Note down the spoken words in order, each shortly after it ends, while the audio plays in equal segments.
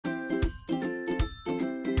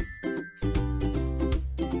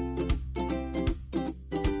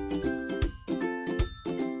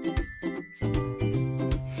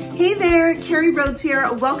Hey there, Carrie Rhoades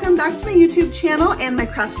here. Welcome back to my YouTube channel and my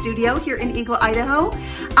craft studio here in Eagle, Idaho.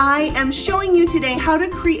 I am showing you today how to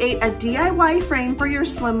create a DIY frame for your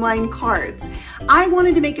Slimline cards. I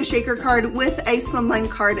wanted to make a shaker card with a Slimline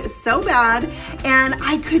card so bad, and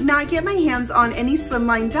I could not get my hands on any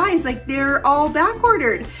Slimline dies. Like, they're all back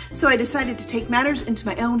ordered. So I decided to take matters into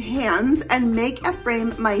my own hands and make a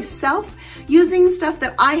frame myself using stuff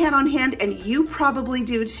that I had on hand, and you probably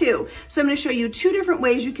do too. So I'm going to show you two different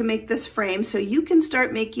ways you can make this frame so you can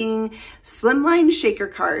start making Slimline shaker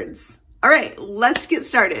cards. All right, let's get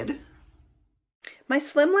started. My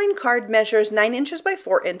Slimline card measures 9 inches by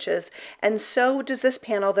 4 inches, and so does this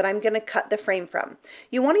panel that I'm going to cut the frame from.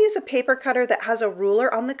 You want to use a paper cutter that has a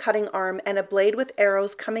ruler on the cutting arm and a blade with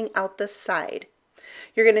arrows coming out the side.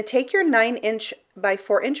 You're going to take your 9 inch by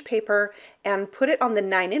 4 inch paper and put it on the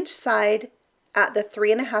 9 inch side at the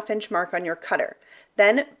 3.5 inch mark on your cutter.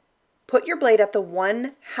 Then put your blade at the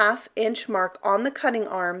 1/2 inch mark on the cutting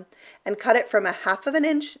arm and cut it from 1/2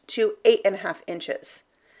 inch to 8.5 inches.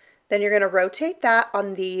 Then you're going to rotate that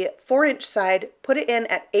on the 4 inch side, put it in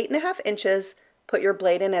at 8.5 inches, put your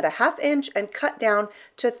blade in at 1/2 inch and cut down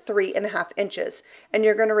to 3.5 inches. And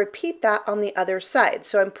you're going to repeat that on the other side.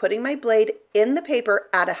 So I'm putting my blade in the paper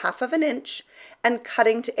at 1/2 inch and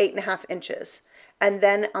cutting to 8.5 inches. And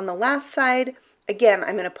then on the last side, again,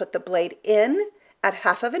 I'm going to put the blade in at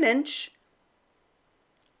 1/2 inch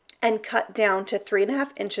and cut down to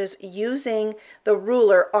 3.5 inches using the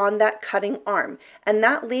ruler on that cutting arm. And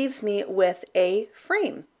that leaves me with a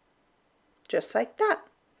frame, just like that.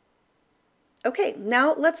 Okay,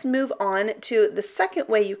 now let's move on to the second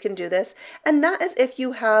way you can do this, and that is if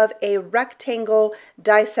you have a rectangle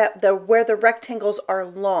die set where the rectangles are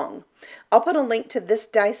long. I'll put a link to this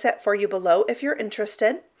die set for you below if you're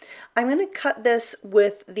interested. I'm going to cut this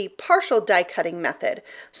with the partial die cutting method.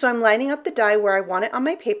 So I'm lining up the die where I want it on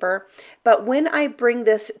my paper, but when I bring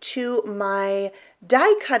this to my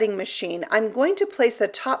die cutting machine, I'm going to place the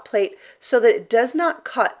top plate so that it does not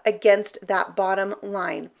cut against that bottom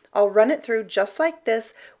line. I'll run it through just like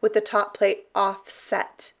this with the top plate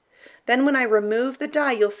offset. Then when I remove the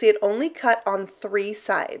die, you'll see it only cut on 3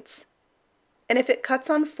 sides. And if it cuts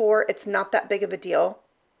on 4, it's not that big of a deal.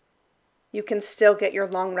 You can still get your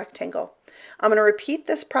long rectangle. I'm going to repeat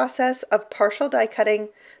this process of partial die cutting,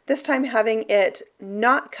 this time having it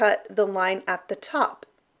not cut the line at the top.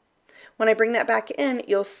 When I bring that back in,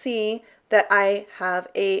 you'll see that I have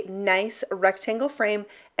a nice rectangle frame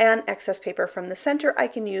and excess paper from the center I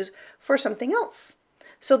can use for something else.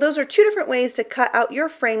 So those are two different ways to cut out your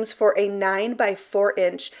frames for a 9 by 4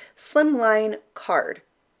 inch Slimline card.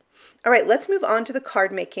 All right, let's move on to the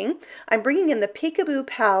card making. I'm bringing in the Peekaboo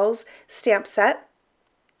Pals stamp set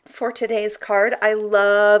for today's card. I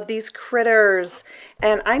love these critters,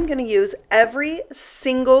 and I'm going to use every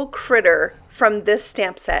single critter from this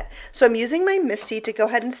stamp set. So I'm using my Misty to go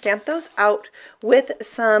ahead and stamp those out with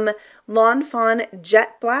some Lawn Fawn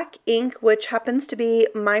Jet Black ink, which happens to be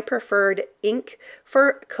my preferred ink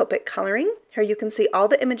for Copic coloring. Here you can see all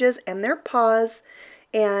the images and their paws,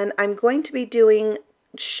 and I'm going to be doing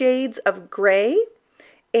shades of gray,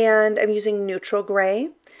 and I'm using neutral gray,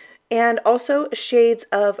 and also shades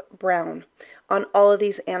of brown on all of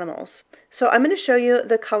these animals. So I'm going to show you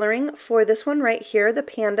the coloring for this one right here, the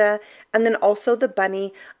panda, and then also the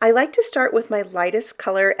bunny. I like to start with my lightest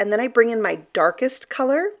color, and then I bring in my darkest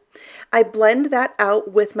color. I blend that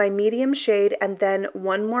out with my medium shade, and then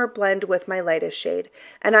one more blend with my lightest shade.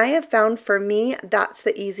 And I have found for me that's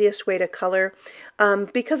the easiest way to color,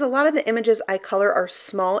 because a lot of the images I color are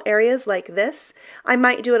small areas like this. I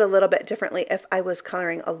might do it a little bit differently if I was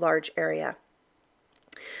coloring a large area.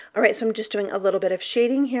 All right, so I'm just doing a little bit of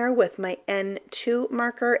shading here with my N2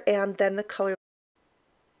 marker and then the color.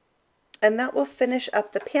 And that will finish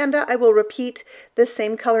up the panda. I will repeat the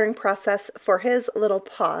same coloring process for his little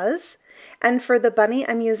paws. And for the bunny,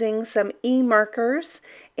 I'm using some E markers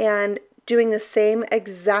and doing the same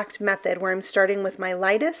exact method where I'm starting with my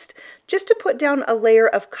lightest just to put down a layer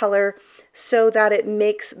of color so that it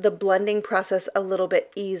makes the blending process a little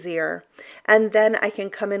bit easier. And then I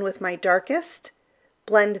can come in with my darkest,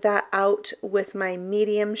 blend that out with my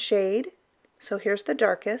medium shade. So here's the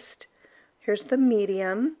darkest, here's the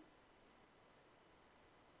medium,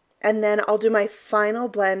 and then I'll do my final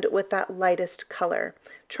blend with that lightest color,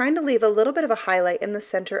 trying to leave a little bit of a highlight in the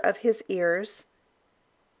center of his ears.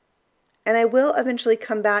 And I will eventually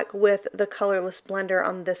come back with the colorless blender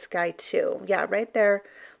on this guy too. Yeah, right there.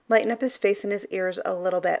 Lighten up his face and his ears a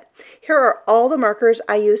little bit. Here are all the markers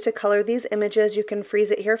I use to color these images. You can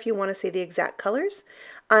freeze it here if you want to see the exact colors.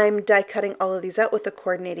 I'm die cutting all of these out with the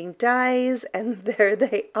coordinating dies, and there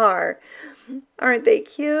they are. Aren't they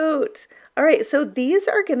cute? All right, so these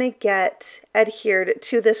are going to get adhered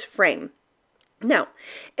to this frame. Now,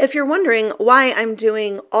 if you're wondering why I'm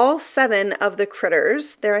doing all 7 of the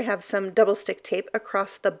critters, there I have some double stick tape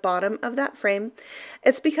across the bottom of that frame.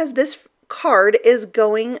 It's because this card is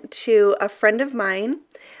going to a friend of mine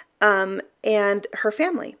and her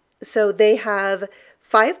family. So they have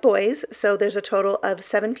 5 boys, so there's a total of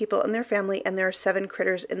 7 people in their family, and there are 7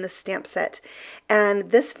 critters in the stamp set. And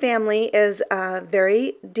this family is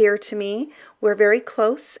very dear to me. We're very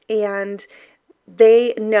close, and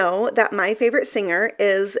they know that my favorite singer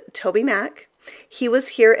is Toby Mac. He was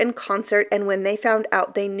here in concert, and when they found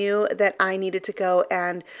out, they knew that I needed to go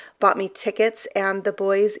and bought me tickets, and the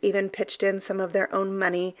boys even pitched in some of their own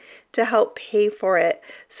money to help pay for it.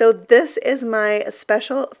 So this is my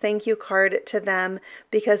special thank you card to them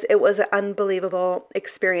because it was an unbelievable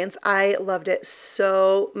experience. I loved it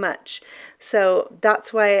so much. So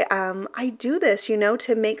that's why I do this, you know,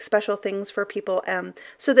 to make special things for people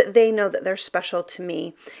so that they know that they're special to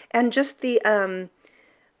me. And just the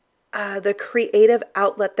creative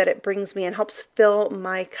outlet that it brings me and helps fill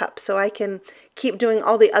my cup so I can keep doing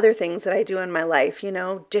all the other things that I do in my life, you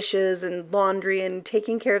know, dishes and laundry and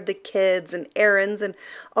taking care of the kids and errands and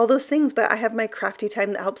all those things. But I have my crafty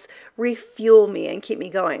time that helps refuel me and keep me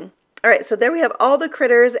going. All right, so there we have all the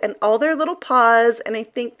critters and all their little paws, and I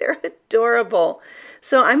think they're adorable.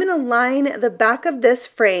 So I'm going to line the back of this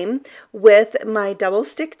frame with my double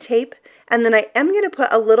stick tape, and then I am going to put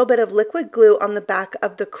a little bit of liquid glue on the back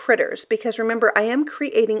of the critters because remember, I am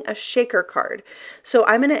creating a shaker card. So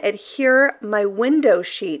I'm going to adhere my window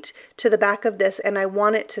sheet to the back of this, and I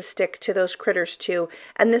want it to stick to those critters too.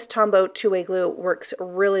 And this Tombow two-way glue works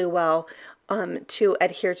really well to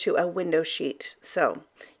adhere to a window sheet. So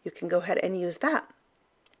you can go ahead and use that.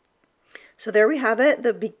 So there we have it,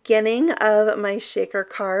 the beginning of my shaker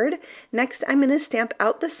card. Next, I'm going to stamp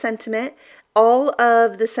out the sentiment. All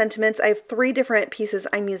of the sentiments, I have 3 different pieces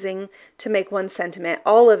I'm using to make one sentiment.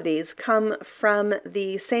 All of these come from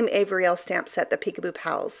the same Avery Elle stamp set, the Peekaboo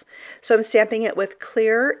Pals. So I'm stamping it with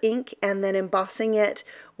clear ink and then embossing it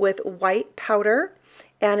with white powder.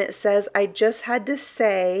 And it says, I just had to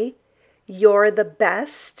say, you're the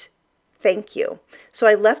best, thank you. So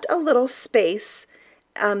I left a little space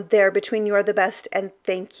there between you're the best and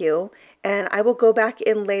thank you. And I will go back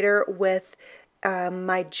in later with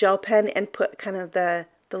my gel pen and put kind of the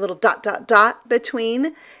little dot, dot, dot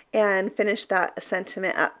between and finish that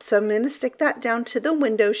sentiment up. So I'm going to stick that down to the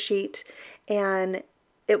window sheet and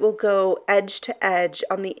it will go edge to edge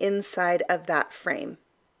on the inside of that frame.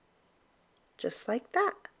 Just like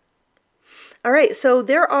that. All right, so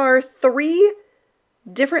there are 3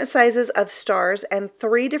 different sizes of stars and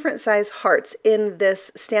 3 different size hearts in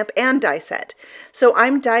this stamp and die set. So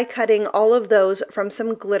I'm die cutting all of those from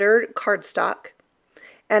some glittered cardstock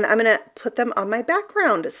and I'm going to put them on my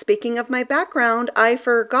background. Speaking of my background, I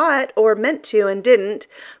forgot or meant to and didn't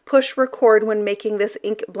push record when making this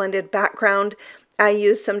ink blended background. I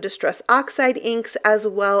used some Distress Oxide inks as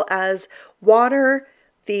well as water,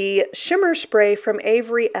 the shimmer spray from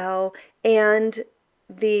Avery Elle, and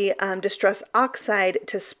the Distress Oxide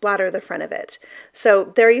to splatter the front of it.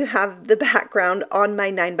 So there you have the background on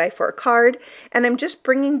my 9x4 card, and I'm just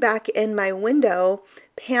bringing back in my window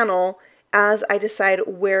panel as I decide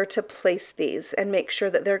where to place these and make sure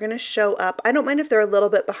that they're going to show up. I don't mind if they're a little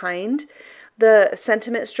bit behind the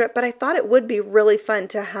sentiment strip, but I thought it would be really fun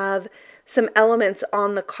to have some elements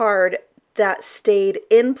on the card that stayed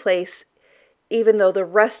in place even though the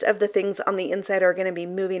rest of the things on the inside are going to be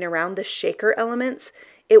moving around, the shaker elements.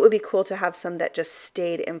 It would be cool to have some that just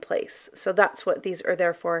stayed in place. So that's what these are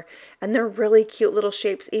there for. And they're really cute little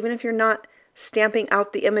shapes, even if you're not stamping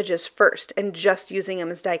out the images first and just using them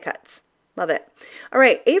as die cuts. Love it. All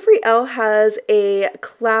right, Avery Elle has a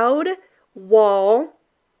cloud wall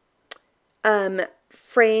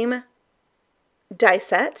frame die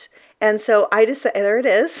set. And so I decided, there it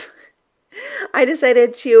is. I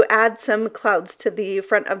decided to add some clouds to the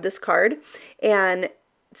front of this card, and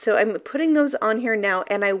so I'm putting those on here now,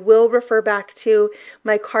 and I will refer back to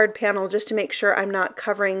my card panel just to make sure I'm not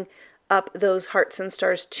covering up those hearts and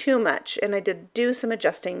stars too much, and I did do some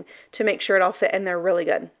adjusting to make sure it all fit in there really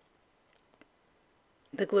good.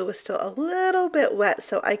 The glue was still a little bit wet,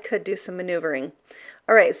 so I could do some maneuvering.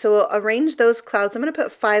 All right, so we'll arrange those clouds. I'm going to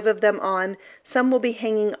put 5 of them on. Some will be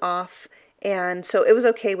hanging off. And so it was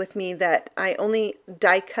okay with me that I only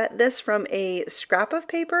die cut this from a scrap of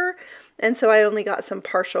paper, and so I only got some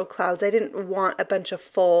partial clouds. I didn't want a bunch of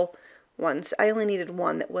full ones. I only needed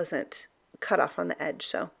one that wasn't cut off on the edge,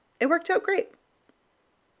 so it worked out great.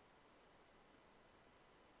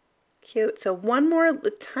 cute. So one more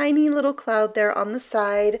tiny little cloud there on the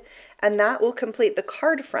side, and that will complete the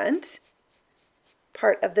card front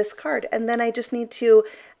part of this card. And then I just need to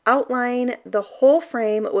outline the whole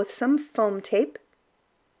frame with some foam tape.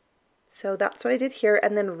 So that's what I did here,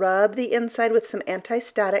 and then rub the inside with some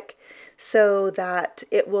anti-static so that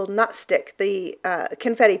it will not stick. The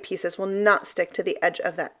confetti pieces will not stick to the edge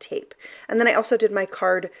of that tape. And then I also did my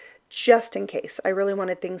card just in case. I really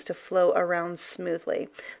wanted things to flow around smoothly.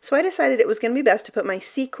 So I decided it was going to be best to put my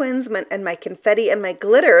sequins and my confetti and my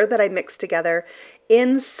glitter that I mixed together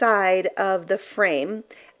inside of the frame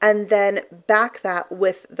and then back that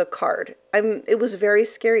with the card. It was very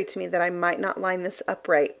scary to me that I might not line this up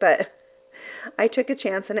right, but I took a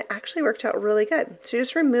chance and it actually worked out really good. So you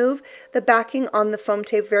just remove the backing on the foam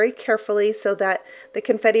tape very carefully so that the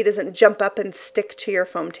confetti doesn't jump up and stick to your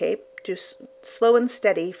foam tape. Do slow and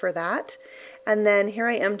steady for that. And then here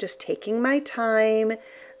I am just taking my time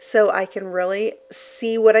so I can really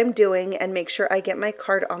see what I'm doing and make sure I get my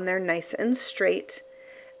card on there nice and straight.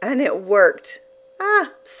 And it worked.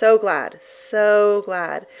 Ah, so glad, so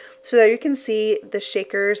glad. So there you can see the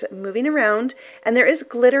shakers moving around, and there is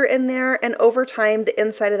glitter in there, and over time the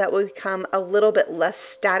inside of that will become a little bit less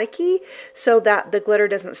staticky so that the glitter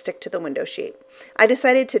doesn't stick to the window sheet. I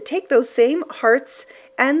decided to take those same hearts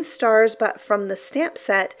and stars, but from the stamp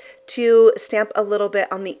set, to stamp a little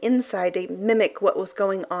bit on the inside to mimic what was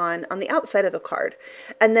going on the outside of the card.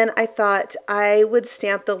 And then I thought I would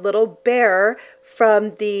stamp the little bear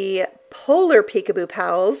from the Polar Peekaboo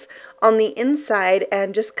Pals on the inside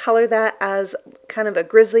and just color that as kind of a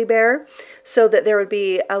grizzly bear so that there would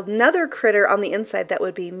be another critter on the inside that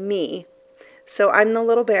would be me. So I'm the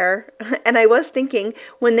little bear, and I was thinking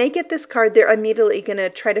when they get this card, they're immediately going to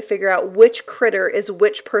try to figure out which critter is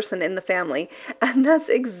which person in the family, and that's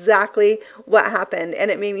exactly what happened, and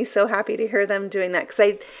it made me so happy to hear them doing that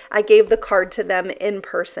because I gave the card to them in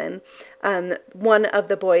person. One of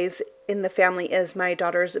the boys in the family is my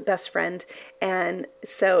daughter's best friend, and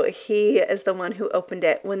so he is the one who opened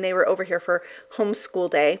it when they were over here for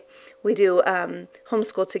homeschool day. We do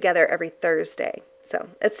homeschool together every Thursday, so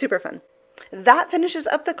it's super fun. That finishes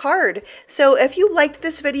up the card. So if you liked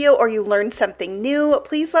this video or you learned something new,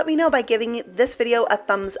 please let me know by giving this video a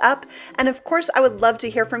thumbs up. And of course, I would love to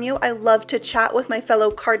hear from you. I love to chat with my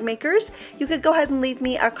fellow card makers. You could go ahead and leave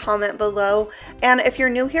me a comment below. And if you're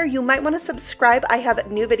new here, you might want to subscribe. I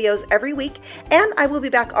have new videos every week, and I will be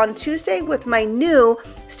back on Tuesday with my new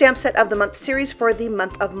Stamp Set of the Month series for the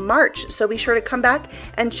month of March. So be sure to come back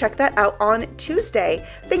and check that out on Tuesday.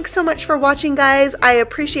 Thanks so much for watching, guys. I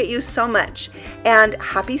appreciate you so much. And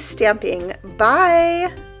happy stamping.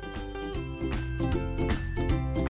 Bye.